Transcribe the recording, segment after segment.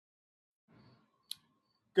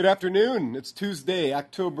Good afternoon. It's Tuesday,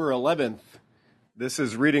 October 11th. This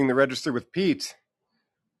is Reading the Register with Pete.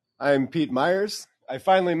 I'm Pete Myers. I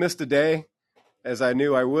finally missed a day, as I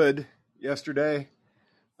knew I would yesterday,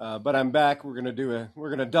 but I'm back. We're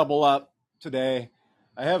gonna double up today.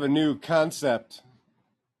 I have a new concept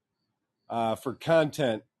for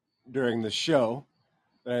content during the show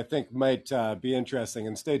that I think might be interesting,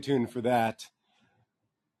 and stay tuned for that.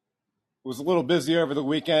 Was a little busy over the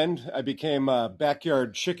weekend. I became a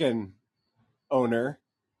backyard chicken owner,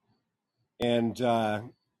 and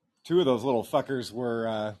two of those little fuckers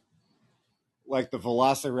were like the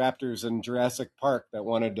velociraptors in Jurassic Park that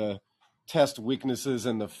wanted to test weaknesses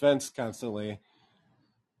in the fence constantly.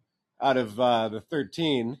 Out of the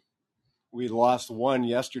 13, we lost one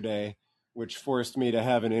yesterday, which forced me to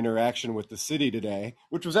have an interaction with the city today,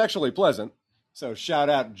 which was actually pleasant. So shout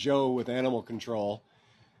out Joe with Animal Control.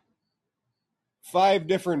 5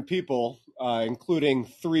 different people, including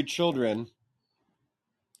 3 children,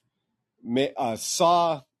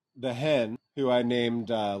 saw the hen, who I named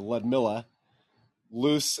Ludmilla,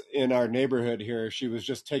 loose in our neighborhood here. She was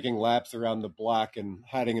just taking laps around the block and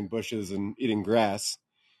hiding in bushes and eating grass.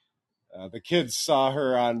 The kids saw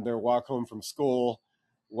her on their walk home from school.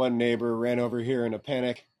 One neighbor ran over here in a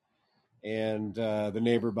panic, and the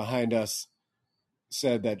neighbor behind us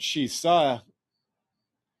said that she saw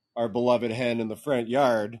our beloved hen in the front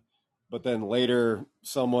yard, but then later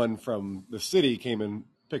someone from the city came and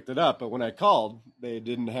picked it up. But when I called, they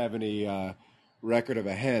didn't have any record of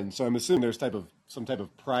a hen. So I'm assuming there's some type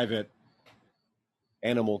of private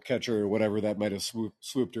animal catcher or whatever that might have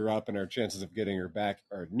swooped her up, and our chances of getting her back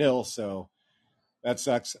are nil. So that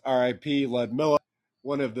sucks. R.I.P. Ludmilla.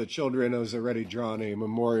 One of the children has already drawn a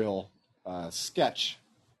memorial sketch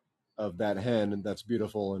of that hen, and that's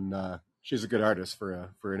beautiful. And she's a good artist for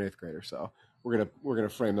an 8th grader. So we're gonna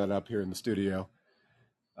frame that up here in the studio.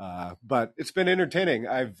 But it's been entertaining.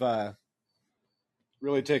 I've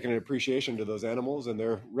really taken an appreciation to those animals, and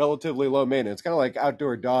they're relatively low maintenance, kind of like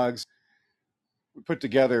outdoor dogs. We put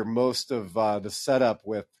together most of the setup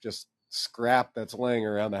with just scrap that's laying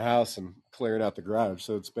around the house and clearing out the garage.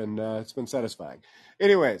 So it's been satisfying.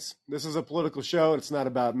 Anyways, this is a political show. It's not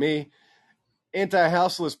about me.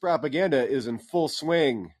 Anti-houseless propaganda is in full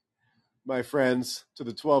swing, my friends. To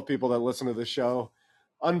the 12 people that listen to the show,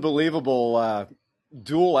 unbelievable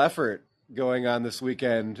dual effort going on this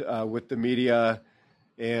weekend with the media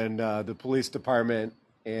and the police department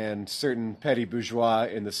and certain petty bourgeois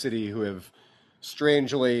in the city who have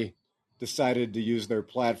strangely decided to use their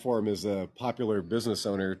platform as a popular business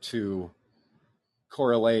owner to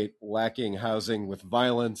correlate lacking housing with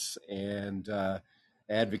violence and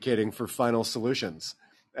advocating for final solutions.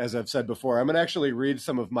 As I've said before, I'm going to actually read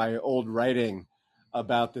some of my old writing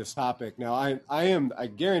about this topic. Now, I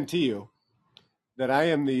guarantee you that I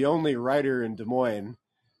am the only writer in Des Moines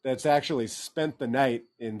that's actually spent the night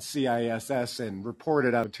in CISS and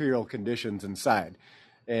reported on material conditions inside.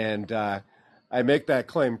 And I make that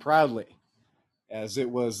claim proudly, as it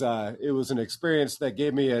was an experience that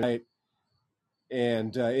gave me a night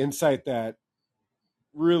and insight that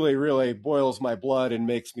really, really boils my blood and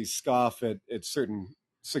makes me scoff at certain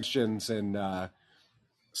suggestions and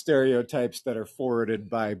stereotypes that are forwarded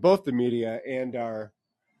by both the media and our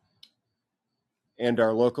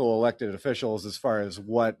local elected officials as far as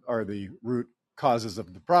what are the root causes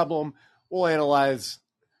of the problem. We'll analyze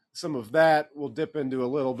some of that. We'll dip into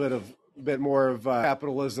a bit more of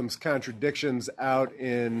capitalism's contradictions out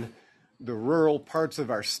in the rural parts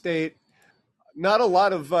of our state. Not a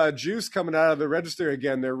lot of juice coming out of the register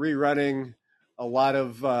again. They're rerunning a lot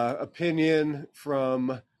of opinion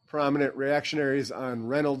from prominent reactionaries on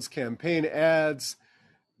Reynolds campaign ads.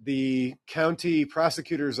 The county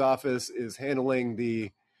prosecutor's office is handling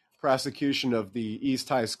the prosecution of the East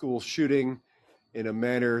High School shooting in a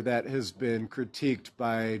manner that has been critiqued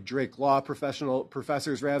by Drake Law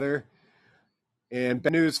professors. And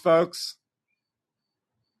bad news, folks,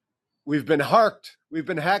 we've been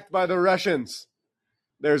hacked by the Russians.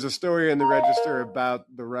 There's a story in the Register about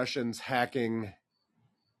the Russians hacking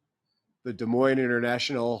the Des Moines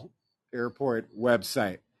International Airport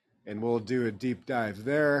website, and we'll do a deep dive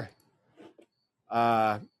there.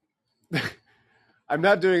 I'm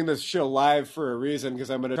not doing this show live for a reason,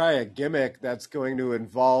 because I'm going to try a gimmick that's going to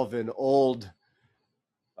involve an old,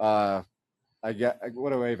 what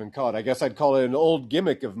do I even call it? I guess I'd call it an old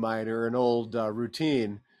gimmick of mine, or an old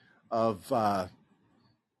routine of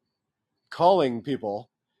calling people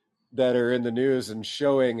that are in the news and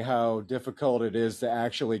showing how difficult it is to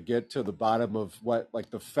actually get to the bottom of what, like,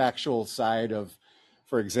 the factual side of,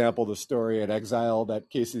 for example, the story at Exile that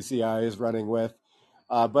KCCI is running with.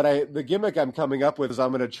 But the gimmick I'm coming up with is I'm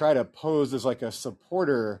going to try to pose as like a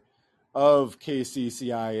supporter of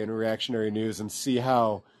KCCI and reactionary news and see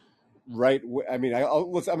how I mean,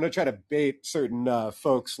 I'm going to try to bait certain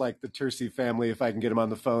folks like the Tercy family if I can get them on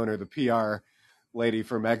the phone, or the PR lady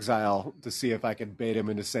from Exile, to see if I can bait him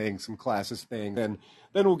into saying some classist thing. Then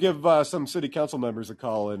we'll give some city council members a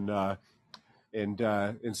call and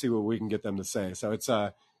see what we can get them to say. So it's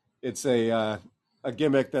a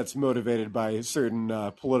gimmick that's motivated by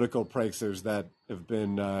certain political pranksters that have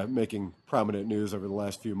been making prominent news over the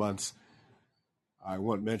last few months. I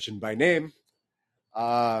won't mention by name.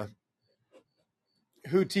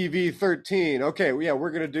 Who TV 13. Okay, yeah, we're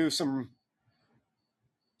gonna do some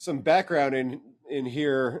background in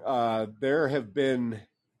here. There have been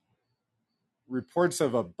reports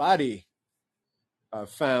of a body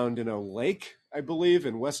found in a lake, I believe,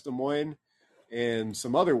 in West Des Moines, and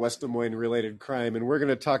some other West Des Moines related crime. And we're going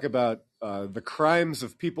to talk about the crimes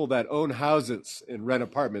of people that own houses and rent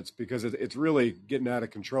apartments, because it's really getting out of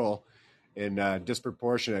control and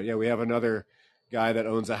disproportionate. Yeah, we have another guy that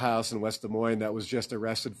owns a house in West Des Moines that was just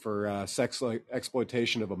arrested for sex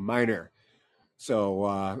exploitation of a minor.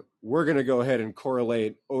 So we're going to go ahead and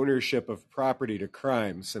correlate ownership of property to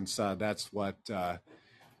crime, since that's what the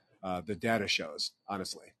data shows,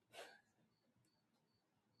 honestly.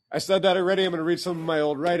 I said that already. I'm going to read some of my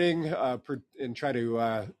old writing and try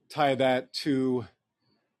to tie that to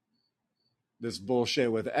this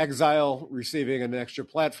bullshit with Exile receiving an extra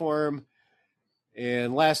platform.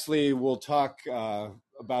 And lastly, we'll talk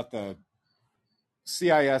about the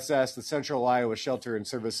CISS, the Central Iowa Shelter and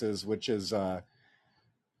Services, which is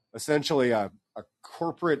essentially a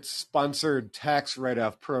corporate-sponsored tax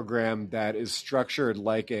write-off program that is structured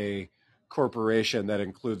like a corporation that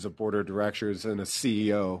includes a board of directors and a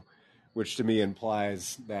CEO, which to me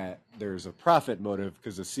implies that there's a profit motive,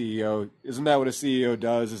 because the CEO, isn't that what a CEO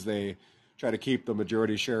does, is they try to keep the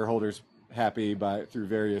majority shareholders happy through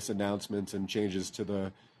various announcements and changes to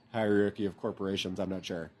the hierarchy of corporations? I'm not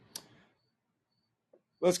sure.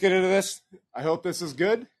 Let's get into this. I hope this is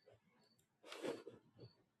good.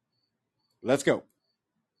 Let's go.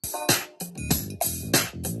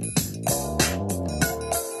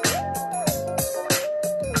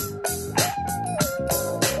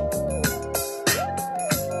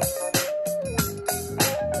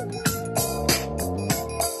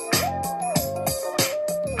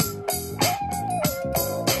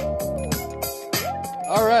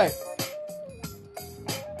 All right.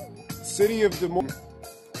 City of Des Moines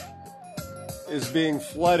is being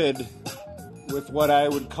flooded with what I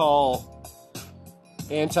would call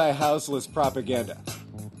anti-houseless propaganda.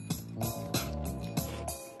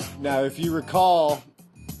 Now, if you recall,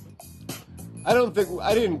 I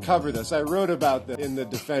didn't cover this. I wrote about this in the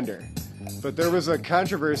Defender, but there was a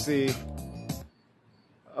controversy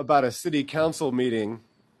about a city council meeting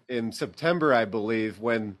in September, I believe,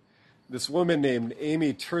 when this woman named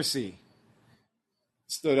Amy Tercy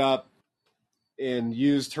stood up and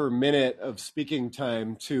used her minute of speaking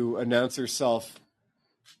time to announce herself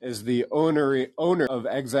as the owner of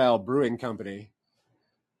Exile Brewing Company,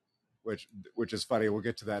 which is funny. We'll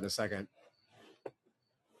get to that in a second.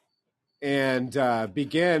 And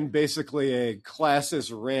began basically a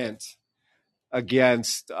classist rant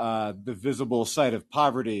against the visible site of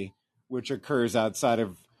poverty, which occurs outside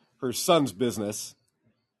of her son's business,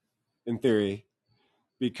 in theory,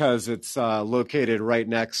 because it's located right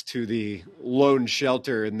next to the lone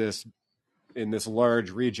shelter in this large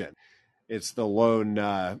region. It's the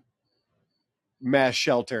lone mass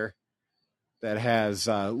shelter that has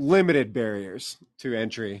limited barriers to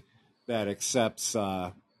entry, that accepts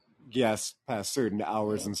guests past certain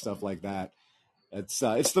hours and stuff like that. It's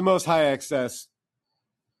the most high access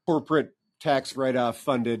corporate tax write-off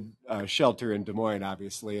funded shelter in Des Moines,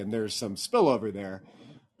 obviously, and there's some spillover there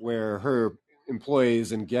where her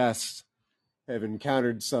employees and guests have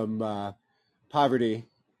encountered some poverty,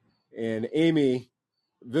 and Amy,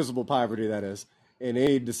 visible poverty that is, and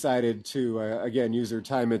Amy decided to, again, use her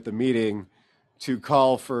time at the meeting to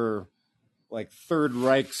call for like Third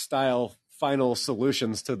Reich style final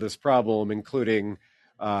solutions to this problem, including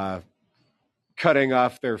cutting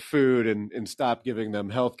off their food and stop giving them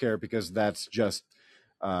health care, because that's just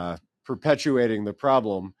perpetuating the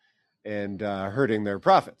problem and hurting their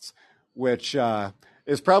profits, which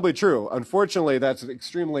is probably true. Unfortunately, that's an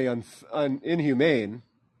extremely inhumane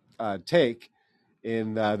take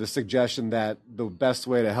in the suggestion that the best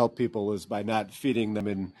way to help people is by not feeding them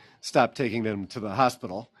and stop taking them to the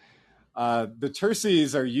hospital. The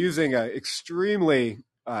Tercys are using an extremely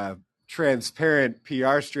transparent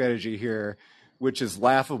PR strategy here, which is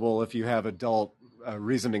laughable if you have adult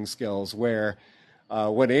reasoning skills, where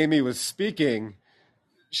when Amy was speaking,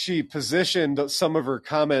 she positioned some of her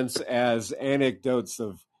comments as anecdotes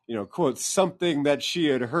of, quote, something that she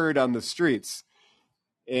had heard on the streets.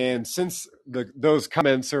 And since those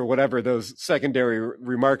comments or whatever, those secondary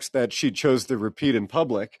remarks that she chose to repeat in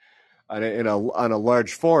public on a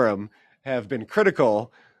large forum have been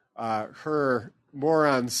critical, her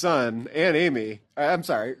moron son and Amy, I'm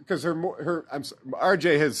sorry, because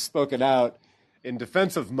RJ has spoken out in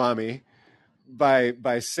defense of mommy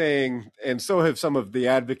by saying, and so have some of the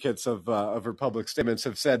advocates of her public statements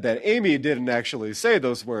have said that Amy didn't actually say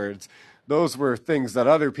those words. Those were things that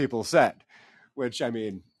other people said, which, I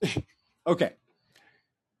mean, okay.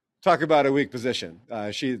 Talk about a weak position.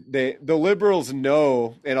 The liberals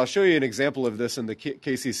know, and I'll show you an example of this in the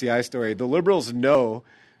KCCI story. The liberals know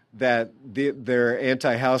that their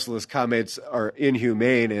anti-houseless comments are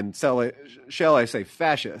inhumane and, shall I say,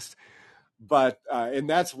 fascist. But and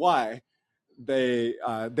that's why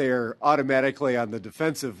they're automatically on the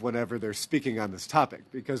defensive whenever they're speaking on this topic,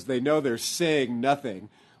 because they know they're saying nothing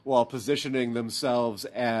while positioning themselves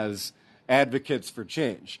as advocates for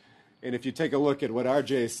change. And if you take a look at what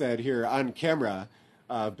RJ said here on camera,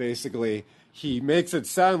 basically he makes it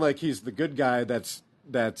sound like he's the good guy that's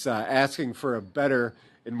asking for a better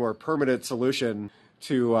and more permanent solution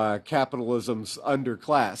to capitalism's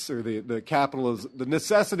underclass, or the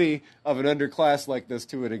necessity of an underclass like this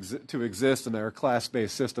to exist in our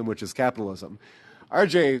class-based system, which is capitalism.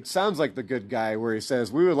 RJ sounds like the good guy, where he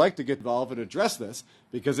says we would like to get involved and address this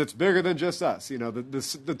because it's bigger than just us.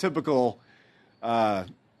 The typical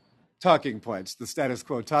talking points, the status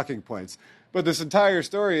quo talking points. But this entire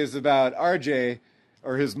story is about RJ,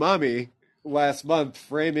 or his mommy, last month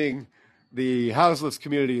framing the houseless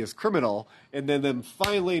community as criminal, and then them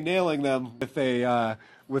finally nailing them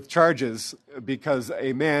with charges because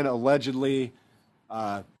a man allegedly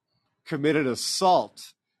committed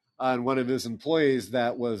assault on one of his employees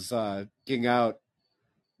that was taking out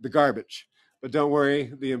the garbage. But don't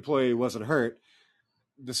worry, the employee wasn't hurt.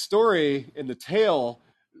 The story in the tale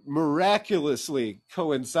miraculously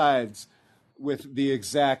coincides with the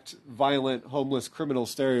exact violent homeless criminal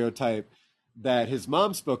stereotype that his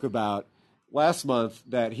mom spoke about last month,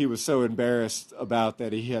 that he was so embarrassed about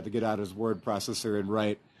that he had to get out his word processor and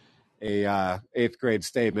write a eighth grade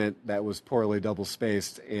statement that was poorly double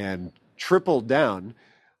spaced and tripled down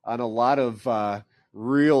on a lot of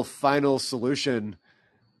real final solution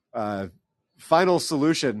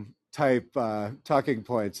type talking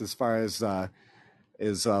points as far as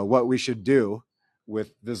what we should do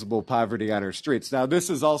with visible poverty on our streets. Now, this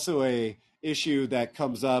is also a issue that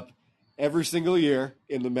comes up every single year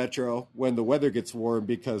in the metro when the weather gets warm,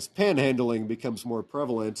 because panhandling becomes more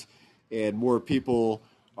prevalent and more people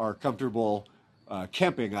are comfortable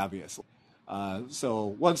camping, obviously. So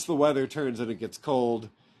once the weather turns and it gets cold,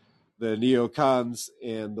 the neocons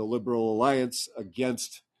and the Liberal Alliance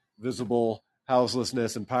against visible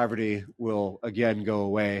houselessness and poverty will again go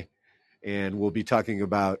away, and we'll be talking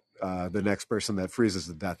about the next person that freezes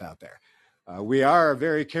to death out there. We are a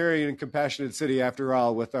very caring and compassionate city, after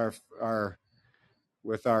all, with our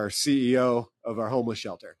CEO of our homeless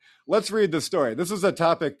shelter. Let's read the story. This is a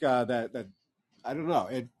topic that I don't know.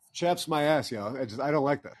 It chaps my ass, I don't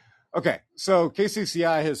like that. Okay, so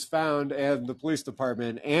KCCI has found, and the police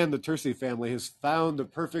department and the Tercey family has found the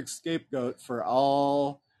perfect scapegoat for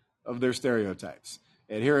all of their stereotypes.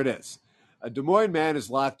 And here it is. A Des Moines man is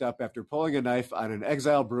locked up after pulling a knife on an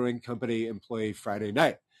Exile Brewing Company employee Friday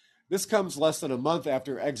night. This comes less than a month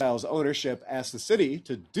after Exile's ownership asked the city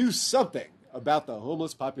to do something about the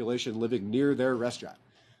homeless population living near their restaurant.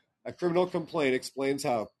 A criminal complaint explains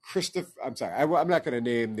how I'm not going to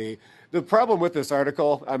name the problem with this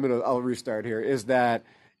article. I'll restart here, is that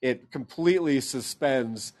it completely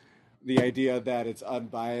suspends the idea that it's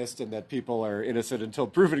unbiased and that people are innocent until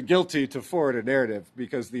proven guilty to forward a narrative,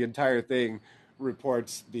 because the entire thing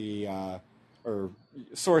reports or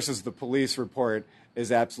sources the police report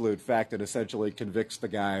as absolute fact and essentially convicts the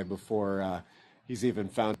guy before he's even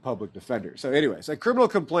found public defender. So anyways, a criminal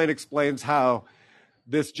complaint explains how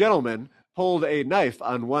this gentleman pulled a knife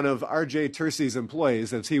on one of RJ Tercey's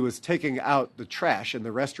employees as he was taking out the trash in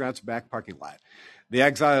the restaurant's back parking lot. The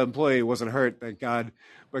Exile employee wasn't hurt, thank God,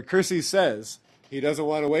 but Kersey says he doesn't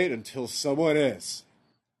want to wait until someone is.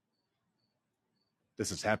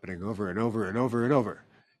 This is happening over and over and over and over,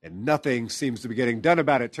 and nothing seems to be getting done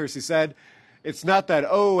about it, Tercey said. It's not that,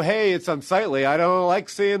 oh, hey, it's unsightly, I don't like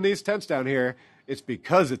seeing these tents down here. It's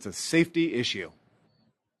because it's a safety issue.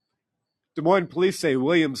 Des Moines police say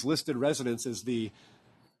Williams listed residence as the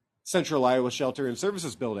Central Iowa Shelter and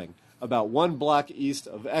Services Building, about 1 block east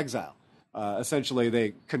of Exile. essentially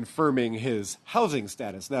they confirming his housing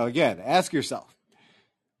status. Now, again, ask yourself,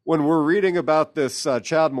 when we're reading about this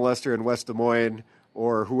child molester in West Des Moines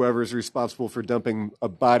or whoever's responsible for dumping a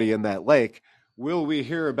body in that lake, will we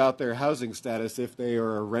hear about their housing status if they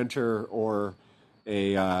are a renter or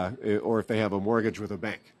or if they have a mortgage with a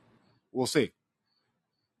bank? We'll see.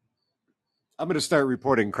 I'm going to start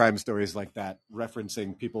reporting crime stories like that,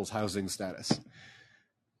 referencing people's housing status.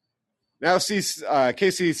 Now,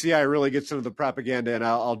 KCCI really gets into the propaganda, and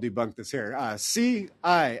I'll debunk this here.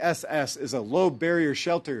 CISS is a low barrier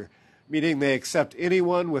shelter, meaning they accept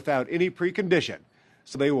anyone without any precondition.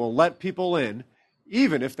 So they will let people in,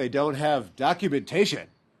 even if they don't have documentation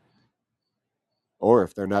or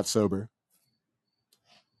if they're not sober.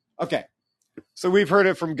 Okay, so we've heard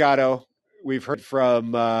it from Gatto. We've heard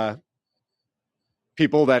from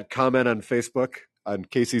people that comment on Facebook, on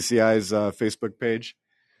KCCI's Facebook page,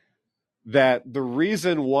 that the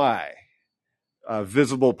reason why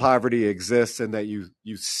visible poverty exists and that you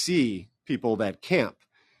see people that camp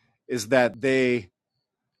is that they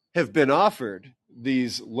have been offered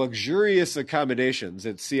these luxurious accommodations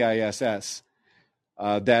at CISS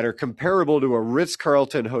that are comparable to a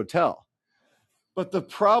Ritz-Carlton hotel. But the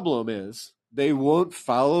problem is they won't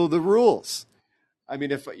follow the rules. I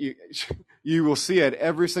mean, if you will see it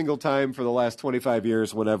every single time for the last 25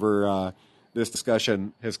 years whenever this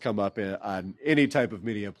discussion has come up on any type of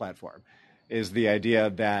media platform, is the idea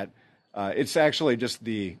that it's actually just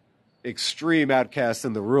the extreme outcasts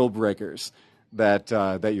and the rule breakers that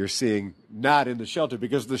you're seeing not in the shelter,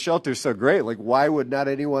 because the shelter's so great. Like, why would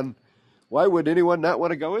anyone not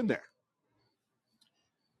want to go in there?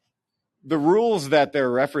 The rules that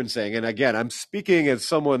they're referencing, and again, I'm speaking as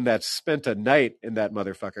someone that's spent a night in that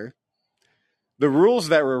motherfucker. The rules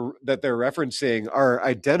that they're referencing are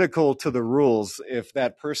identical to the rules if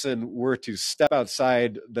that person were to step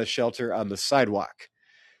outside the shelter on the sidewalk.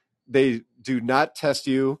 They do not test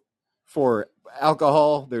you for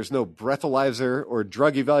alcohol. There's no breathalyzer or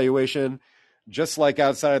drug evaluation. Just like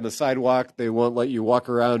outside on the sidewalk, they won't let you walk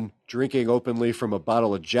around drinking openly from a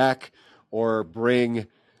bottle of Jack or bring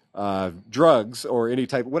drugs or any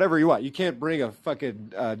type, whatever you want. You can't bring a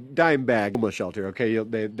fucking dime bag homeless shelter, okay?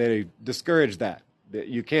 They discourage that.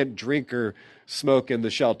 You can't drink or smoke in the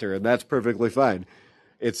shelter, and that's perfectly fine.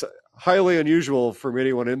 It's highly unusual for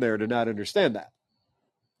anyone in there to not understand that.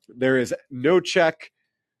 There is no check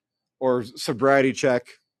or sobriety check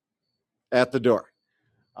at the door.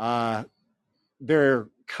 They're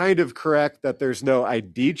kind of correct that there's no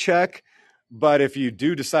ID check, but if you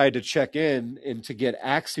do decide to check in and to get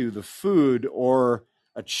access to the food or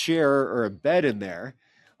a chair or a bed in there,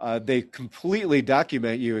 they completely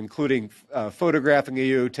document you, including photographing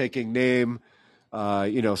you, taking name,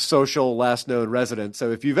 social, last known resident.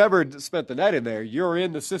 So if you've ever spent the night in there, you're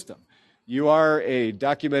in the system. You are a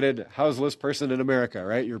documented houseless person in America,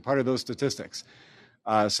 right? You're part of those statistics.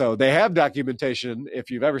 So they have documentation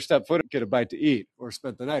if you've ever stepped foot, get a bite to eat, or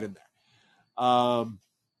spent the night in there.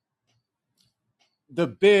 The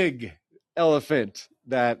big elephant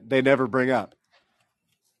that they never bring up,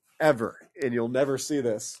 ever, and you'll never see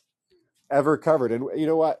this ever covered. And you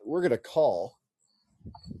know what? We're going to try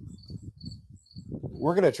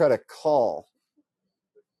to call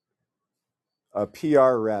a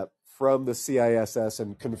PR rep from the CISS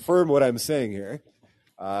and confirm what I'm saying here.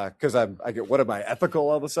 Because what am I, ethical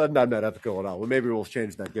all of a sudden? I'm not ethical at all. Well, maybe we'll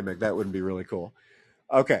change that gimmick. That wouldn't be really cool.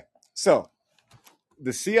 Okay, so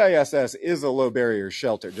the CISS is a low barrier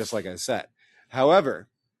shelter, just like I said. However,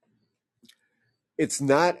 it's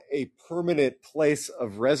not a permanent place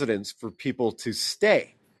of residence for people to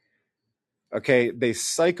stay. Okay, they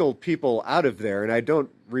cycle people out of there, and I don't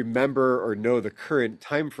remember or know the current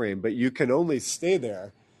time frame, but you can only stay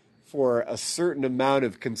there for a certain amount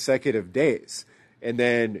of consecutive days, and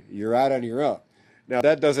then you're out on your own. Now,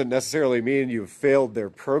 that doesn't necessarily mean you've failed their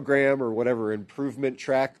program or whatever improvement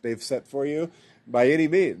track they've set for you by any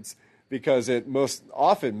means, because it most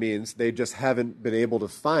often means they just haven't been able to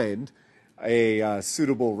find a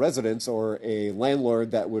suitable residence or a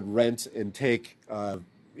landlord that would rent and take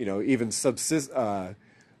even subsidies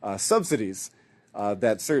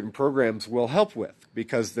that certain programs will help with,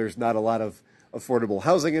 because there's not a lot of affordable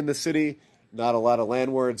housing in the city. Not a lot of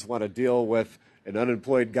landlords want to deal with an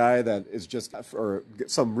unemployed guy that is just, or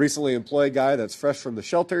some recently employed guy that's fresh from the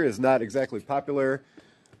shelter is not exactly popular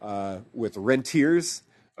with rentiers.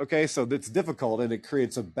 Okay, so it's difficult, and it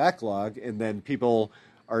creates a backlog, and then people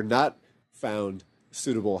are not found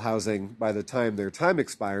suitable housing by the time their time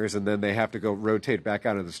expires, and then they have to go rotate back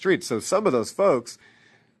out of the streets. So some of those folks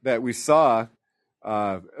that we saw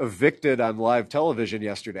evicted on live television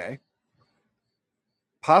yesterday,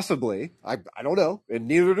 possibly, I don't know, and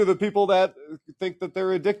neither do the people that think that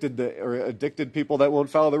they're addicted to, or addicted people that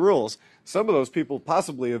won't follow the rules. Some of those people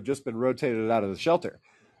possibly have just been rotated out of the shelter.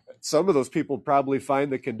 Some of those people probably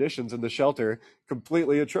find the conditions in the shelter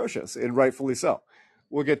completely atrocious, and rightfully so.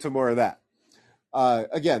 We'll get to more of that.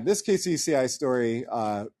 Again, this KCCI story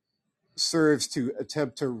serves to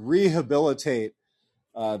attempt to rehabilitate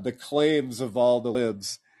the claims of all the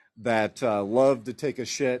libs that love to take a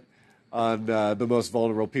shit on the most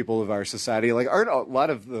vulnerable people of our society. Like, aren't a lot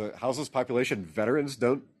of the house's population veterans?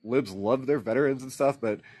 Don't libs love their veterans and stuff?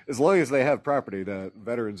 But as long as they have property, the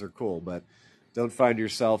veterans are cool. But don't find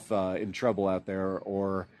yourself in trouble out there,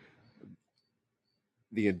 or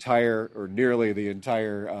the entire, or nearly the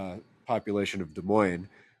entire population of Des Moines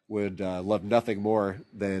would love nothing more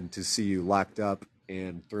than to see you locked up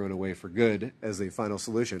and thrown away for good as a final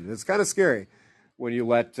solution. And it's kind of scary when you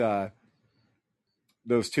let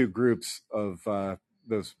those two groups of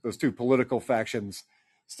those two political factions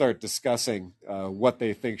start discussing what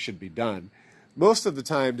they think should be done. Most of the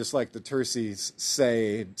time, just like the Tercys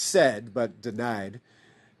said but denied,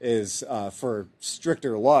 is for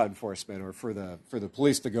stricter law enforcement, or for the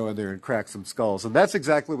police to go in there and crack some skulls. And that's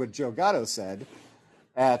exactly what Joe Gatto said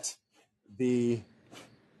at the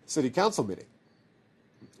city council meeting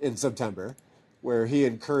in September, where he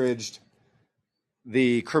encouraged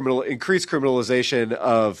the increased criminalization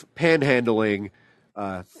of panhandling,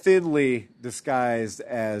 thinly disguised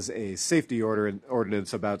as a safety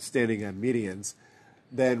ordinance about standing on medians.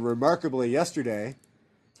 Then, remarkably, yesterday,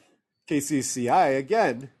 KCCI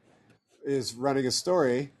again is running a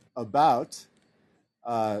story about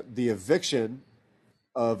the eviction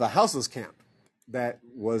of a houseless camp that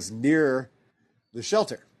was near the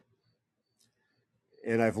shelter.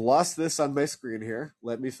 And I've lost this on my screen here.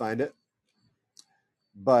 Let me find it.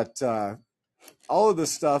 But all of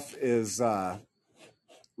this stuff is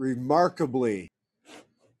remarkably,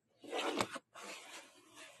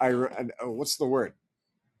 what's the word?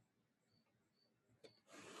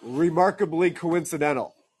 Remarkably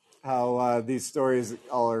coincidental, how these stories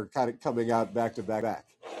all are kind of coming out back to back.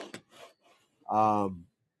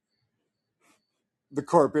 The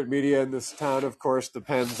corporate media in this town, of course,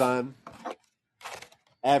 depends on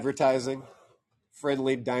advertising,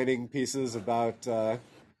 friendly dining pieces about, the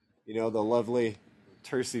lovely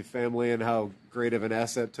Tercy family and how great of an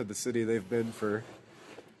asset to the city they've been for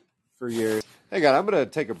years. Hang on, I'm going to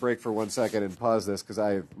take a break for 1 second and pause this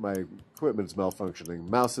because my equipment's malfunctioning.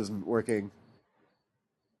 Mouse isn't working.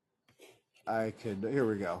 Here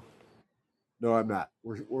we go. No, I'm not.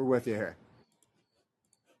 We're with you here.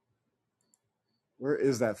 Where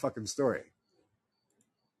is that fucking story?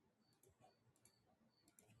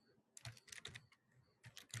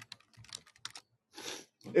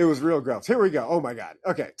 It was real gross. Here we go. Oh my God.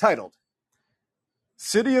 Okay, titled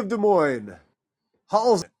City of Des Moines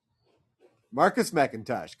hauls Marcus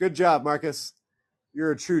McIntosh. Good job, Marcus.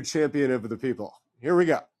 You're a true champion of the people. Here we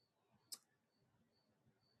go.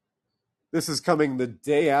 This is coming the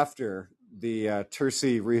day after the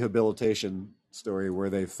Tercy rehabilitation story, where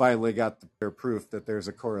they finally got their proof that there's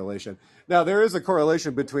a correlation. Now, there is a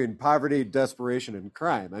correlation between poverty, desperation, and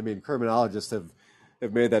crime. I mean, criminologists have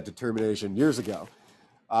made that determination years ago.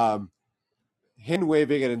 Hand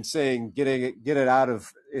waving it and saying, get it out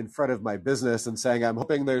of in front of my business, and saying, I'm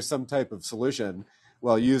hoping there's some type of solution,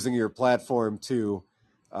 while using your platform to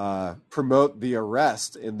promote the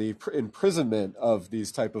arrest and the imprisonment of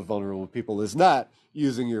these type of vulnerable people, is not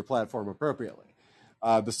using your platform appropriately.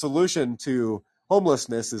 The solution to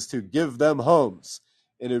homelessness is to give them homes.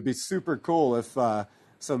 And it would be super cool if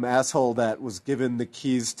some asshole that was given the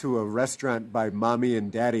keys to a restaurant by mommy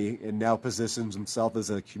and daddy and now positions himself as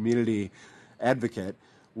a community advocate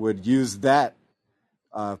would use that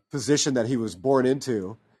position that he was born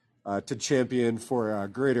into to champion for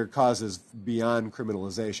greater causes beyond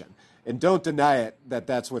criminalization. And don't deny it that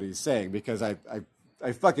that's what he's saying, because I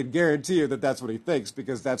fucking guarantee you that that's what he thinks,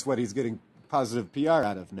 because that's what he's getting positive PR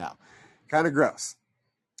out of now. Kind of gross.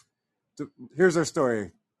 Here's our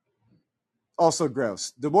story. Also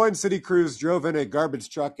gross. Des Moines city crews drove in a garbage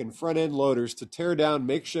truck and front-end loaders to tear down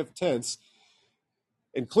makeshift tents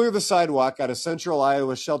and clear the sidewalk at a central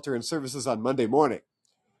Iowa shelter and services on Monday morning.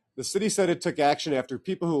 The city said it took action after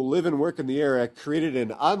people who live and work in the area created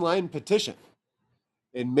an online petition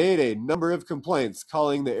and made a number of complaints,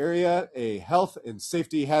 calling the area a health and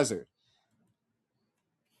safety hazard.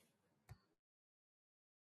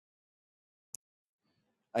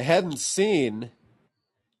 I hadn't seen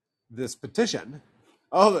this petition.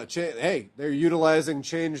 Oh, hey, they're utilizing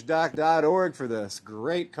change.org for this.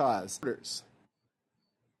 Great cause.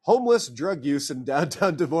 Homeless drug use in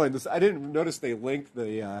downtown Des Moines. I didn't notice they linked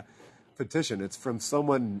the petition. It's from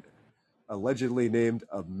someone allegedly named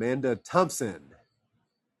Amanda Thompson.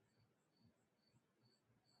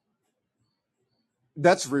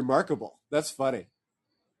 That's remarkable. That's funny.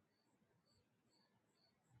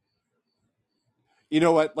 You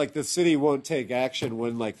know what? Like the city won't take action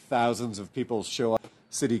when like thousands of people show up,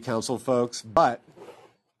 city council folks, but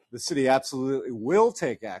the city absolutely will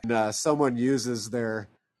take action. Someone uses their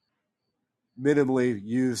minimally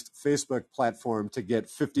used Facebook platform to get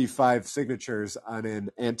 55 signatures on an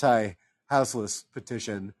anti-houseless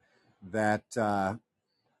petition that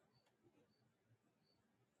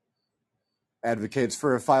advocates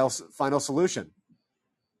for a final solution.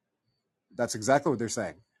 That's exactly what they're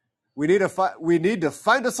saying. We need to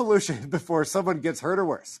find a solution before someone gets hurt or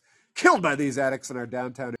worse, killed by these addicts in our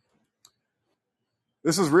downtown.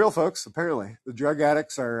 This is real, folks. Apparently, the drug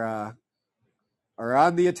addicts are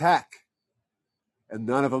on the attack, and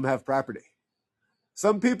none of them have property.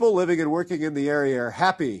 Some people living and working in the area are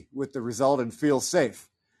happy with the result and feel safe.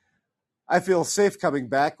 I feel safe coming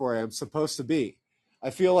back where I am supposed to be. I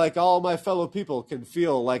feel like all my fellow people can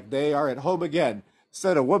feel like they are at home again,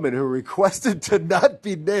 said a woman who requested to not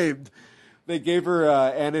be named. They gave her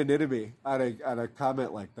anonymity on a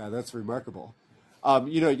comment like that. That's remarkable.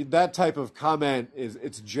 That type of comment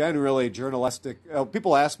it's generally journalistic.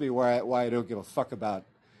 People ask me why I don't give a fuck about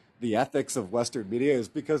the ethics of Western media is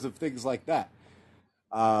because of things like that.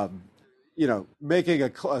 Making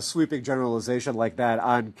a sweeping generalization like that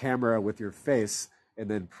on camera with your face and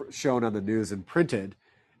then shown on the news and printed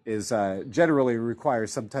is generally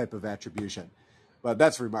requires some type of attribution. But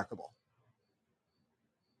that's remarkable.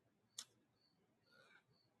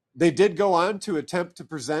 They did go on to attempt to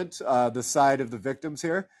present the side of the victims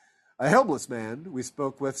here. A homeless man we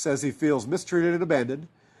spoke with says he feels mistreated and abandoned.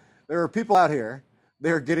 There are people out here.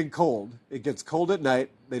 They're getting cold. It gets cold at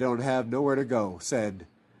night. They don't have nowhere to go, said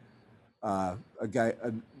a guy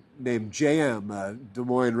named JM, a Des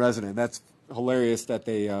Moines resident. That's hilarious that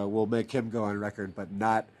they will make him go on record, but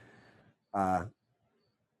not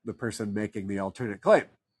the person making the alternate claim.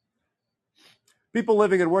 People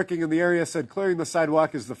living and working in the area said clearing the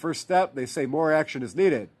sidewalk is the first step. They say more action is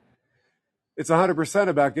needed. It's 100%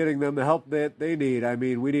 about getting them the help that they need. I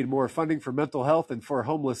mean, we need more funding for mental health and for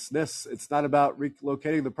homelessness. It's not about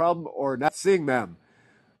relocating the problem or not seeing them.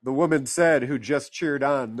 The woman said, who just cheered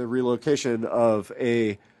on the relocation of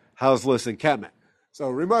a houseless encampment. So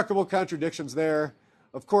remarkable contradictions there.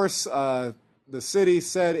 Of course, the city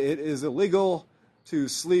said it is illegal to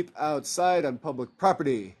sleep outside on public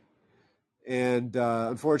property. And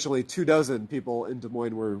unfortunately, 24 people in Des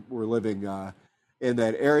Moines were living in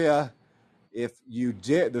that area. If you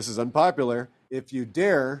dare, this is unpopular, if you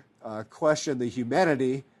dare question the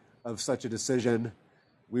humanity of such a decision,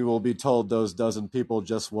 we will be told those 12 people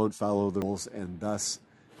just won't follow the rules and thus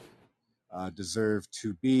deserve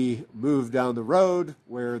to be moved down the road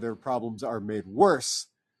where their problems are made worse.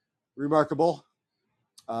 Remarkable.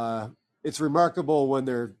 It's remarkable when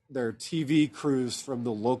their TV crews from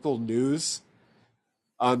the local news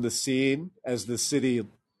on the scene as the city,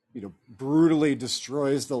 brutally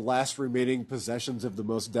destroys the last remaining possessions of the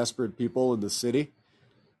most desperate people in the city.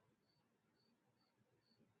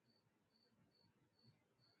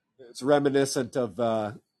 It's reminiscent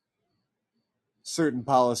of certain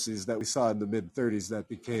policies that we saw in the mid-30s that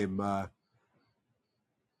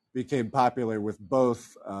became popular with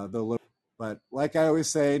both the. But like I always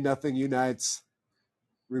say, nothing unites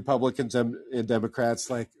Republicans and Democrats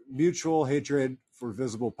like mutual hatred for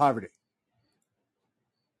visible poverty.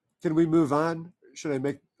 Can we move on? Should I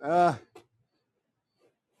make...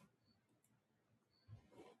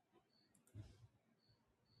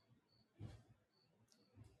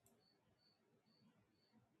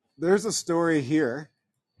 There's a story here.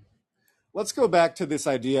 Let's go back to this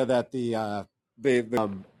idea that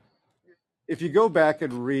if you go back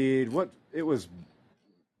and read what it was,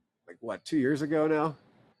 2 years ago now?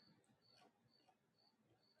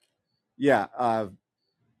 Yeah.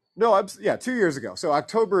 No, 2 years ago. So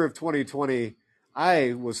October of 2020,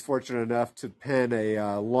 I was fortunate enough to pen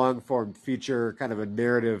a long form feature, kind of a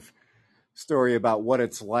narrative story about what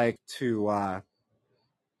it's like to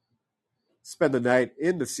spend the night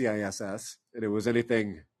in the CISS. And it was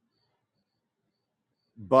anything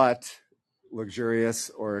but luxurious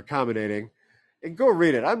or accommodating. And go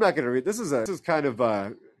read it. I'm not going to read. This is kind of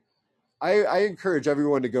I encourage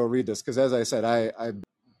everyone to go read this because, as I said, I'm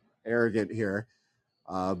arrogant here,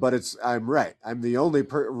 but I'm right. I'm the only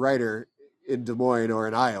writer in Des Moines or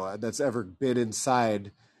in Iowa that's ever been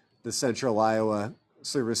inside the Central Iowa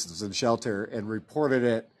Services and Shelter and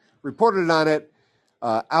reported on it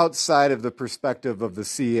outside of the perspective of the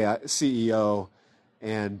CEO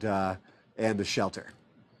and the shelter.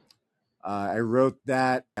 I wrote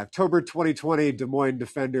that October 2020, Des Moines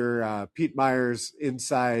Defender Pete Myers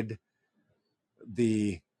inside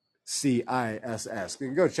the CISS. You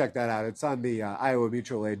can go check that out. It's on the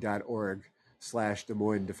iowamutualaid.org/Des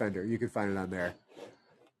Moines Defender. You can find it on there.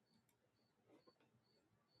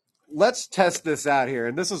 Let's test this out here.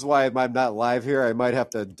 And this is why I'm not live here. I might have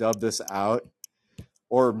to dub this out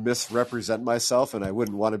or misrepresent myself, and I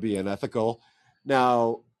wouldn't want to be unethical.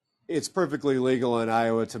 Now, it's perfectly legal in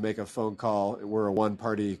Iowa to make a phone call. We're a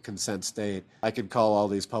one-party consent state. I could call all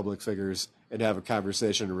these public figures and have a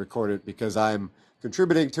conversation and record it because I'm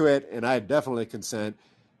contributing to it, and I definitely consent,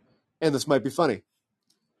 and this might be funny.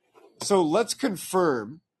 So let's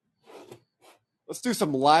confirm. Let's do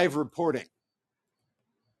some live reporting.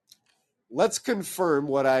 Let's confirm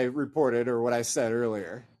what I reported or what I said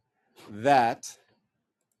earlier, that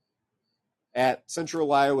at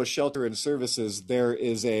Central Iowa Shelter and Services, there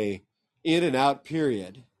is a in and out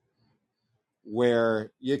period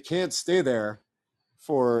where you can't stay there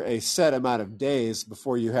for a set amount of days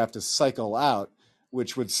before you have to cycle out,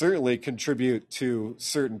 which would certainly contribute to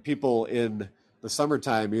certain people in the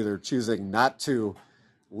summertime either choosing not to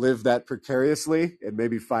live that precariously and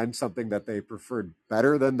maybe find something that they preferred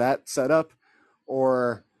better than that setup,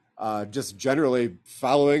 or just generally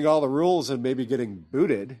following all the rules and maybe getting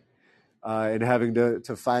booted and having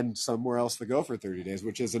to find somewhere else to go for 30 days,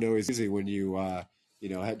 which isn't always easy when you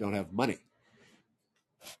don't have money.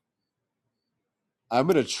 I'm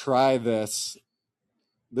going to try this.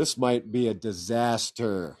 This might be a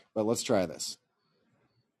disaster, but let's try this.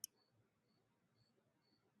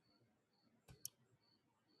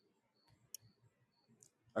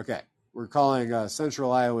 Okay, we're calling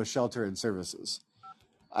Central Iowa Shelter and Services.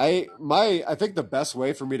 I think the best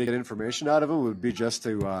way for me to get information out of them would be just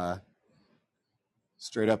to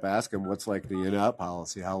straight up ask them what's like the in out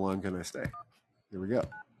policy. How long can I stay? Here we go.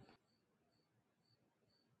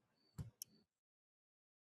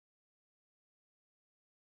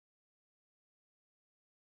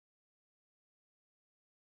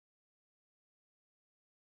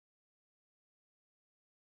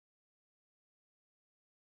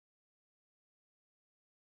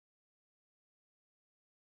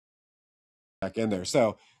 Back in there.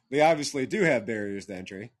 So they obviously do have barriers to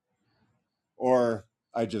entry, or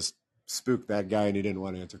I just spooked that guy and he didn't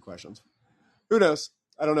want to answer questions. Who knows?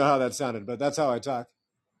 I don't know how that sounded, but that's how I talk.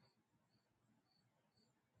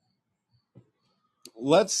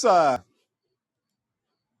 Let's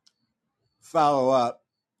follow up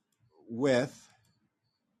with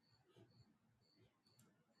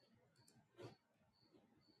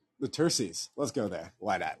the Terces. Let's go there.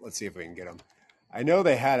 Why not? Let's see if we can get them. I know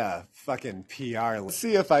they had a fucking PR. Let's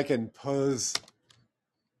see if I can pose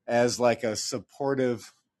as like a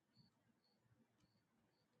supportive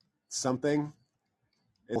something.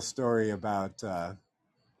 A story about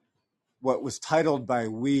what was titled by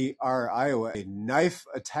We Are Iowa, a knife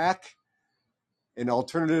attack and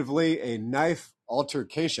alternatively a knife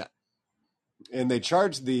altercation. And they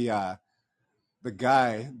charged the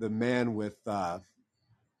guy, the man with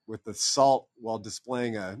assault while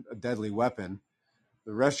displaying a deadly weapon.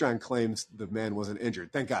 The restaurant claims the man wasn't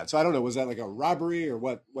injured. Thank God. So I don't know, was that like a robbery or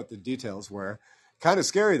what the details were? Kind of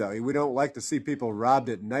scary, though. We don't like to see people robbed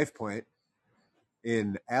at knife point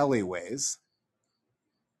in alleyways.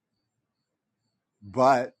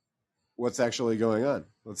 But what's actually going on?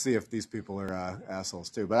 Let's see if these people are assholes,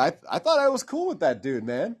 too. But I thought I was cool with that dude,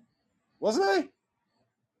 man. Wasn't I?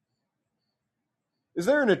 Is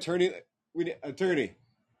there an attorney? Attorney.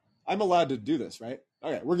 I'm allowed to do this, right?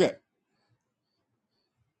 Okay, we're good.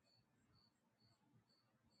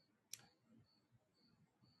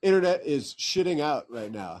 Internet is shitting out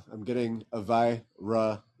right now. I'm getting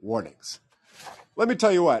Avira warnings. Let me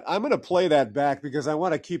tell you what, I'm going to play that back because I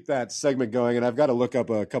want to keep that segment going, and I've got to look up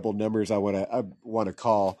a couple numbers I want to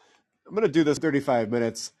call. I'm going to do this 35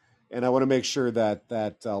 minutes, and I want to make sure that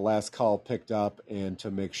last call picked up, and to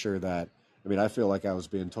make sure that, I feel like I was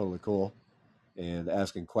being totally cool and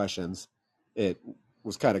asking questions. It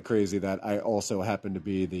was kind of crazy that I also happened to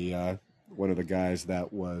be the one of the guys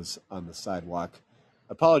that was on the sidewalk.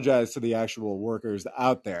 Apologize to the actual workers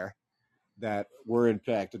out there that were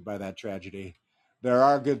impacted by that tragedy. There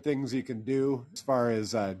are good things you can do as far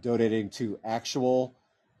as donating to actual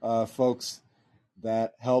folks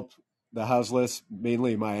that help the houseless,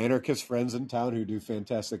 mainly my anarchist friends in town who do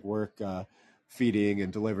fantastic work feeding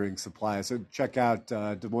and delivering supplies. So check out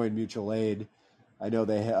Des Moines Mutual Aid. I know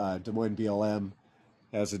Des Moines BLM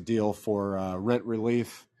has a deal for rent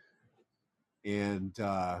relief, and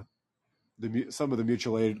some of the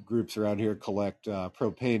mutual aid groups around here collect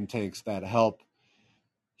propane tanks that help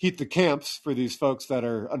heat the camps for these folks that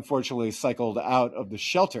are unfortunately cycled out of the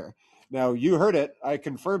shelter. Now, you heard it. I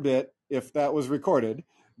confirmed it, if that was recorded,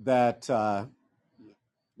 that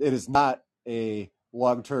it is not a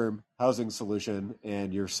long-term housing solution,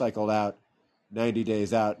 and you're cycled out 90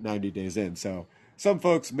 days out, 90 days in. So some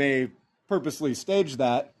folks may purposely stage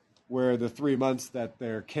that, where the 3 months that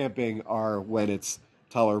they're camping are when it's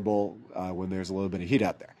tolerable, when there's a little bit of heat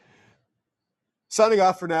out there. Signing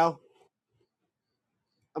off for now.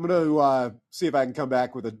 I'm going to see if I can come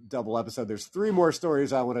back with a double episode. There's 3 more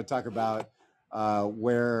stories I want to talk about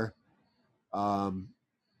where the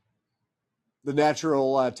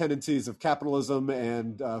natural tendencies of capitalism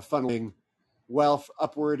and funneling wealth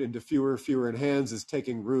upward into fewer and hands is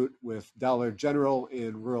taking root with Dollar General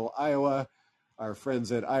in rural Iowa. Our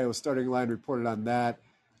friends at Iowa Starting Line reported on that.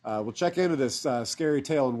 We'll check into this scary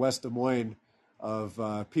tale in West Des Moines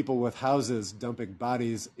of people with houses dumping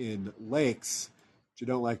bodies in lakes, which you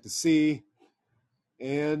don't like to see,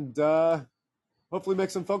 and hopefully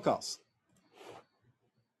make some phone calls.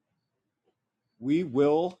 We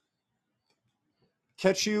will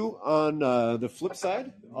catch you on the flip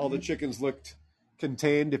side. All the chickens looked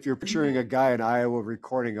contained. If you're picturing a guy in Iowa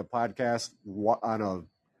recording a podcast on a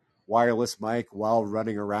wireless mic while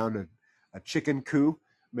running around a chicken coop,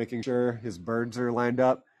 making sure his birds are lined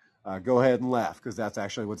up, go ahead and laugh, because that's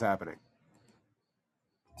actually what's happening.